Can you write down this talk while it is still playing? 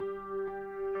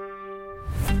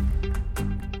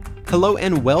Hello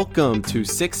and welcome to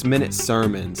 6 Minute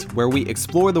Sermons, where we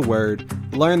explore the Word,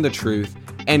 learn the truth,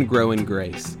 and grow in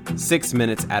grace, 6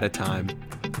 minutes at a time.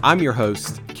 I'm your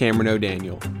host, Cameron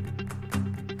O'Daniel.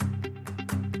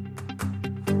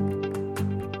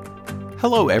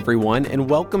 Hello everyone, and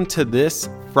welcome to this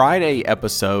Friday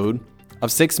episode of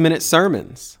 6 Minute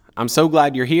Sermons. I'm so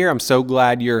glad you're here. I'm so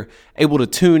glad you're able to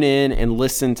tune in and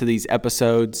listen to these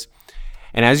episodes.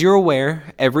 And as you're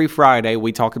aware, every Friday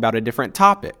we talk about a different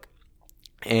topic.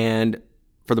 And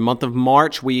for the month of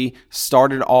March, we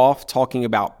started off talking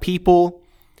about people.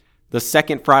 The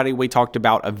second Friday, we talked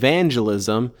about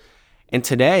evangelism. And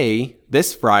today,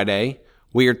 this Friday,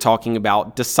 we are talking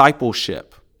about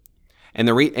discipleship.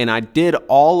 And I did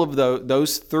all of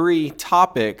those three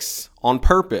topics on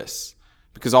purpose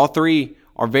because all three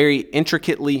are very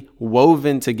intricately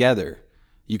woven together.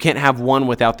 You can't have one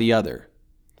without the other.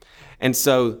 And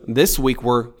so this week,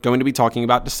 we're going to be talking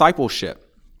about discipleship.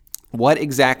 What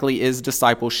exactly is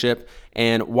discipleship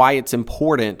and why it's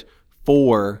important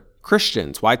for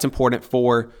Christians, why it's important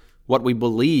for what we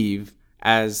believe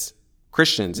as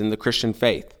Christians in the Christian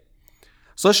faith.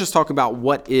 So let's just talk about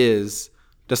what is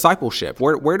discipleship.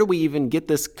 Where do we even get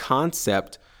this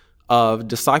concept of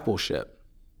discipleship?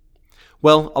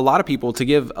 Well, a lot of people, to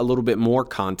give a little bit more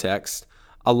context,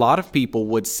 a lot of people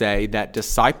would say that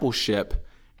discipleship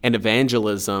and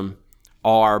evangelism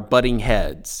are butting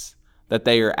heads, that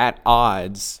they are at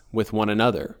odds with one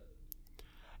another.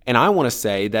 And I want to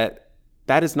say that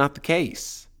that is not the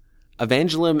case.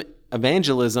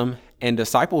 Evangelism and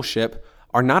discipleship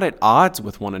are not at odds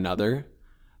with one another.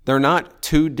 They're not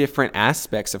two different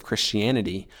aspects of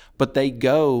Christianity, but they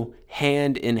go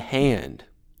hand in hand.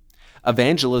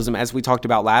 Evangelism, as we talked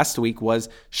about last week, was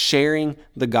sharing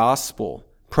the gospel,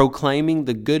 proclaiming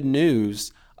the good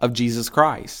news of Jesus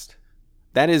Christ.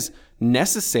 That is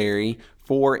necessary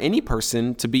for any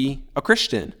person to be a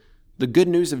Christian. The good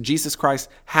news of Jesus Christ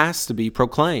has to be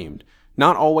proclaimed,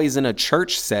 not always in a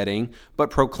church setting, but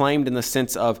proclaimed in the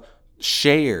sense of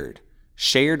shared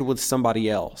with somebody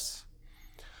else.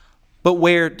 But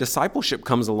where discipleship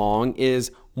comes along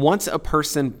is once a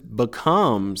person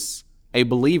becomes a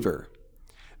believer,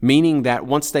 meaning that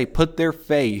once they put their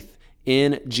faith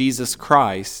in Jesus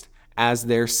Christ as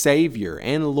their Savior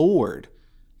and Lord,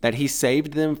 that He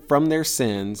saved them from their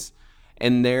sins,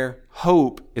 and their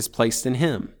hope is placed in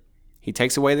Him. He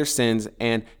takes away their sins,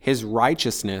 and His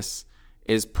righteousness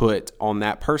is put on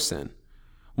that person.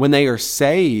 When they are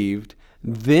saved,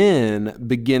 then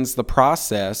begins the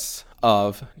process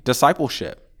of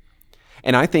discipleship.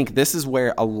 And I think this is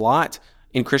where a lot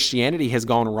in Christianity has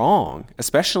gone wrong,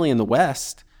 especially in the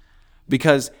West,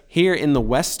 because here in the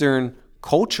Western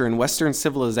culture and Western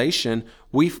civilization,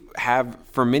 we have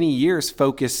for many years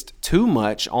focused too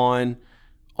much on,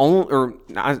 or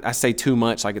I say too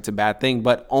much like it's a bad thing,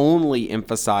 but only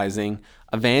emphasizing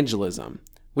evangelism,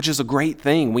 which is a great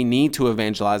thing. We need to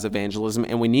evangelize evangelism,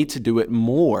 and we need to do it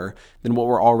more than what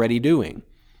we're already doing.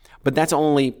 But that's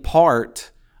only part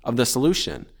of the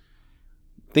solution.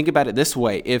 Think about it this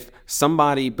way. If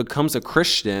somebody becomes a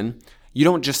Christian, you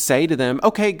don't just say to them,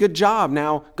 okay, good job,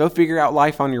 now go figure out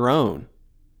life on your own.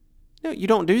 No, you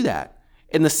don't do that.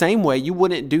 In the same way, you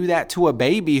wouldn't do that to a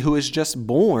baby who is just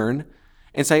born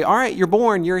and say, all right, you're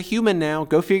born, you're a human now,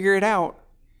 go figure it out.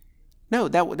 No,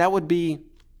 that would be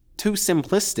too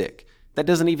simplistic. That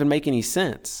doesn't even make any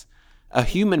sense. A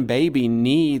human baby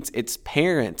needs its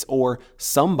parents or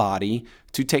somebody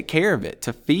to take care of it,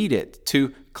 to feed it,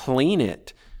 to clean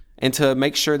it, and to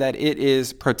make sure that it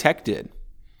is protected.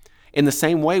 In the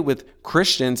same way with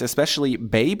Christians, especially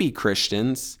baby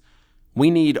Christians, we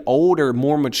need older,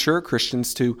 more mature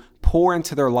Christians to pour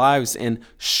into their lives and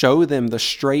show them the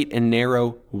straight and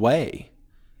narrow way.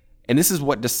 And this is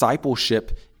what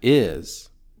discipleship is.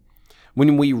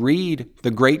 When we read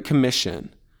the Great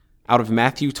Commission out of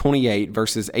Matthew 28,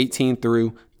 verses 18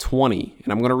 through 20,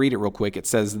 and I'm going to read it real quick, it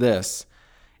says this,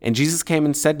 "And Jesus came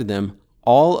and said to them,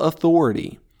 'All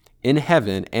authority in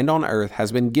heaven and on earth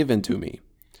has been given to me.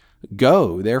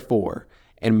 Go, therefore,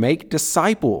 and make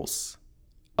disciples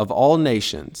of all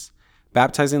nations,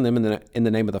 baptizing them in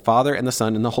the name of the Father and the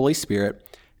Son and the Holy Spirit,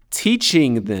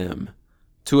 teaching them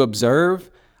to observe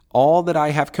all that I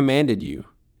have commanded you.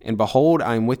 And behold,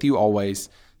 I am with you always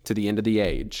to the end of the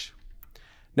age.'"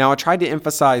 Now, I tried to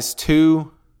emphasize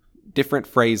two different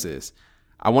phrases.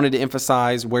 I wanted to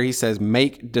emphasize where he says,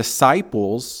 make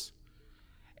disciples,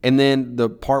 and then the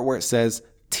part where it says,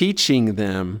 teaching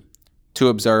them to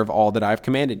observe all that I've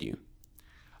commanded you.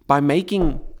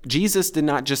 Jesus did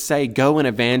not just say, go and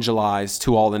evangelize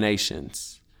to all the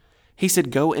nations. He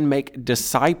said, go and make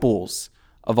disciples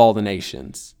of all the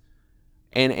nations.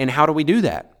 And how do we do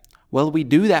that? Well, we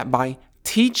do that by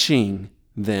teaching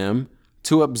them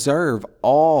to observe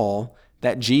all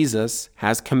that Jesus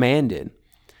has commanded.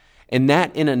 And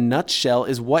that, in a nutshell,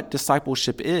 is what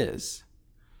discipleship is.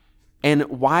 And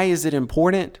why is it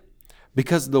important?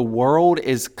 Because the world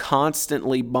is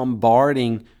constantly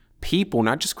bombarding people,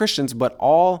 not just Christians, but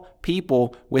all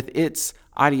people, with its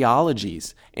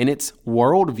ideologies and its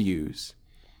worldviews.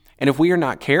 And if we are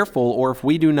not careful, or if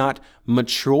we do not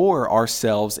mature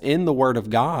ourselves in the Word of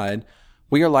God,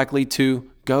 we are likely to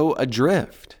go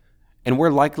adrift. And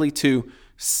we're likely to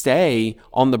stay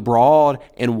on the broad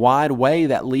and wide way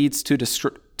that leads to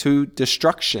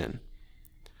destruction.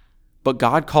 But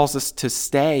God calls us to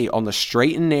stay on the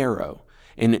straight and narrow.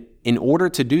 And in order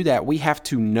to do that, we have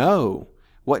to know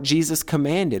what Jesus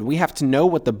commanded. We have to know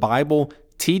what the Bible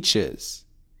teaches.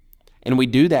 And we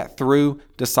do that through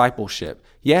discipleship.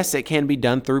 Yes, it can be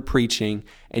done through preaching.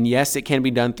 And yes, it can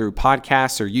be done through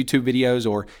podcasts or YouTube videos,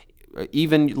 or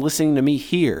even listening to me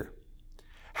here.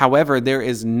 However, there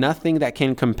is nothing that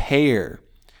can compare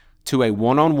to a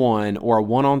one-on-one or a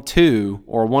one-on-two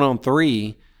or a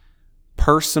one-on-three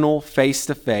personal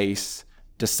face-to-face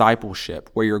discipleship,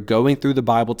 where you're going through the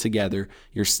Bible together,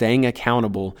 you're staying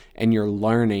accountable, and you're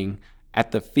learning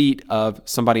at the feet of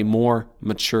somebody more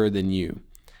mature than you.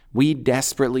 We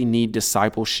desperately need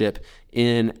discipleship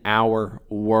in our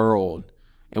world,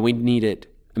 and we need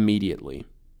it immediately.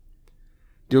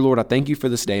 Dear Lord, I thank you for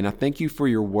this day, and I thank you for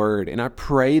your word, and I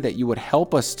pray that you would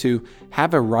help us to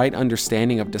have a right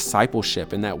understanding of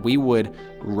discipleship, and that we would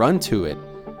run to it,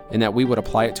 and that we would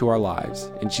apply it to our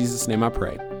lives. In Jesus' name I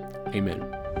pray.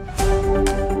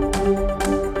 Amen.